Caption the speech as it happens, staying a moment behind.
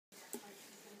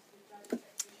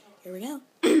Here we go.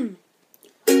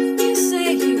 You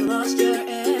say you lost your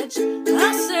edge.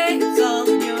 I say it's all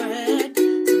in your head. So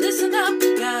listen up,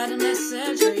 got a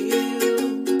message for you.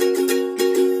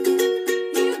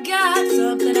 You got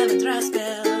something of a dry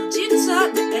spell. You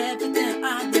taught me everything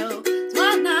I know. So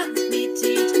why not let me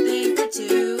teach a thing or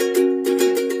two?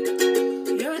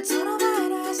 You're a total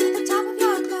badass at the top of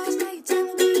your class. Now you're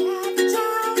telling me you have a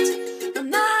doubt. I'm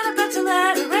not about to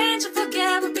let arrange and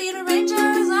forget what being a ranger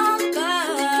is all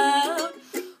about.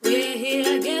 We're here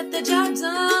to get the job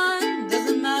done.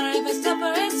 Doesn't matter if it's tough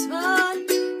or it's fun.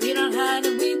 We don't hide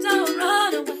and we don't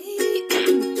run away.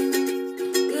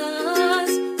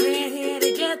 Cause we're here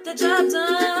to get the job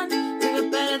done. We are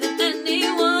better than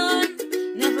anyone.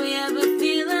 And if we ever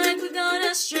feel like we're going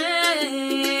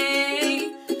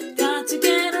astray, got to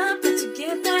get up, got to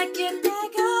get back up.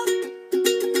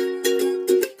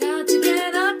 Got to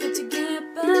get up, got to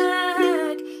get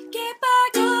back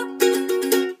up.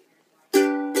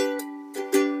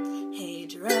 Hey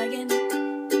dragon,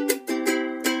 you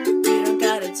don't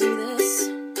gotta do this.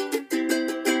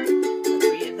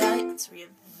 Let's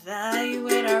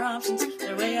reevaluate our options,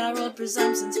 throw away our old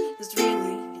presumptions. Cause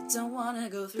really, you don't wanna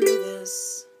go through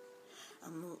this.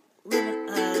 I'm living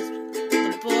as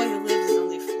the boy who lives is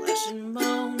only flesh and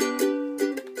bone.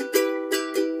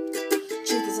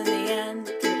 Truth is in the end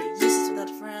pretty useless without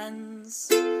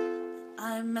friends.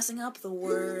 I'm messing up the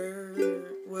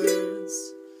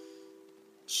words,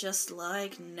 just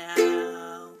like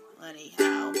now.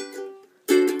 Anyhow,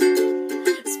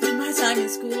 spend my time in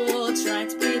school trying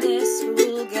to be this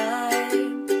school guy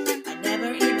I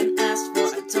never even asked for.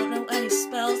 I don't know any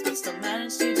spells, but still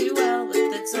manage to do well. But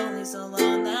it's only so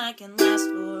long that I can last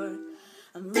for.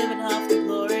 I'm living off the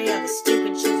glory of a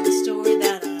stupid children's story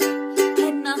that I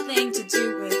had nothing to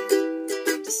do with.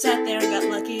 Just sat there and got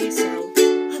lucky, so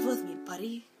live with me,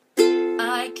 buddy.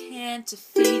 I can't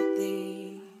defeat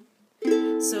thee,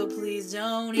 so please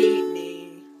don't eat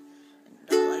me.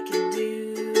 And all I can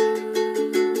do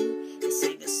is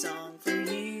sing a song for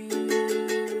you.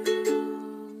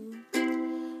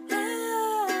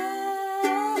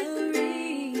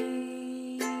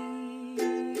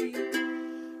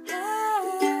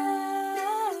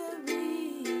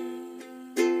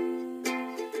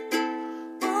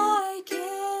 Why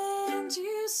can't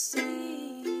you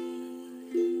see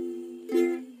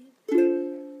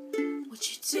what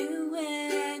you're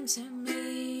doing to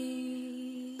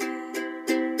me? I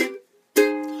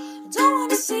don't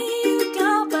want to see you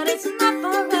go, but it's not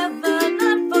forever,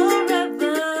 not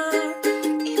forever.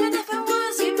 Even if it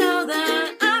was, you know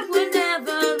that I would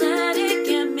never let it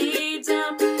get me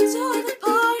down. So the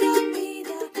part of me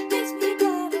that makes me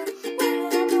better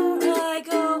wherever I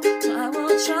go. So I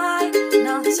will try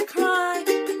not to cry,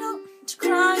 no, to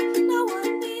cry. No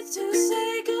one needs to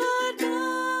say goodbye.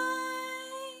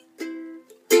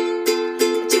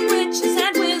 But you witches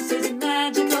and wizards and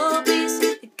magical beasts,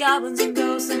 the goblins and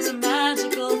ghosts and some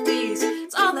magical feasts.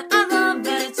 It's all that I love and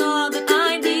it's all that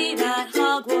I need at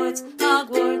Hogwarts,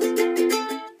 Hogwarts.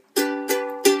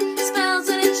 Spells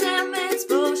and enchantments,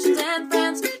 potions and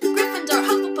friends, Gryffindor,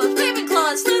 Hufflepuff,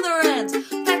 Ravenclaw, Slytherins.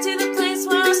 Back to the place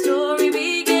where our story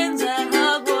begins at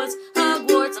Hogwarts,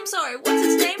 Hogwarts. I'm sorry, what's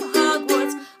its name?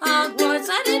 Hogwarts, Hogwarts.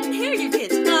 I didn't hear you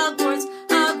kids. Hogwarts,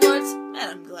 Hogwarts. And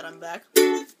I'm glad I'm back.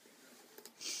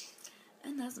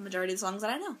 And that's the majority of the songs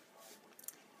that I know.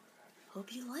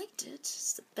 Hope you liked it.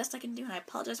 It's the best I can do, and I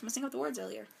apologize for messing up the words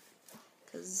earlier.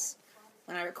 Because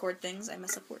when I record things, I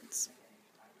mess up words.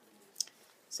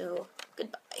 So,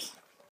 goodbye.